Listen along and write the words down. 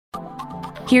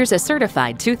Here's a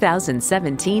certified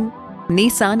 2017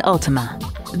 Nissan Altima.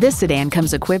 This sedan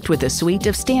comes equipped with a suite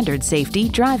of standard safety,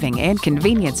 driving, and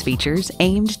convenience features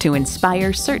aimed to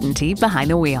inspire certainty behind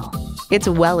the wheel. It's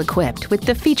well equipped with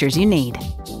the features you need: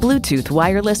 Bluetooth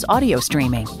wireless audio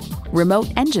streaming, remote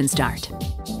engine start,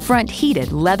 front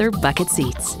heated leather bucket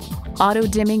seats,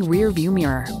 auto-dimming rear view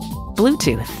mirror,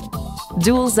 Bluetooth,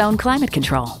 dual zone climate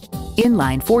control,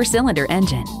 inline 4-cylinder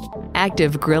engine,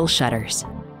 active grille shutters,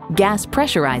 gas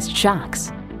pressurized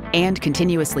shocks, and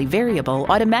continuously variable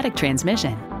automatic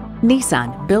transmission.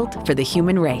 Nissan, built for the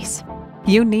human race.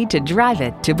 You need to drive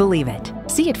it to believe it.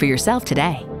 See it for yourself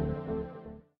today.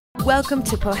 Welcome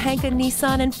to Pohanka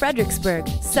Nissan in Fredericksburg.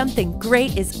 Something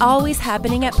great is always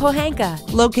happening at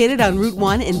Pohanka. Located on Route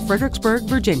 1 in Fredericksburg,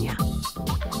 Virginia.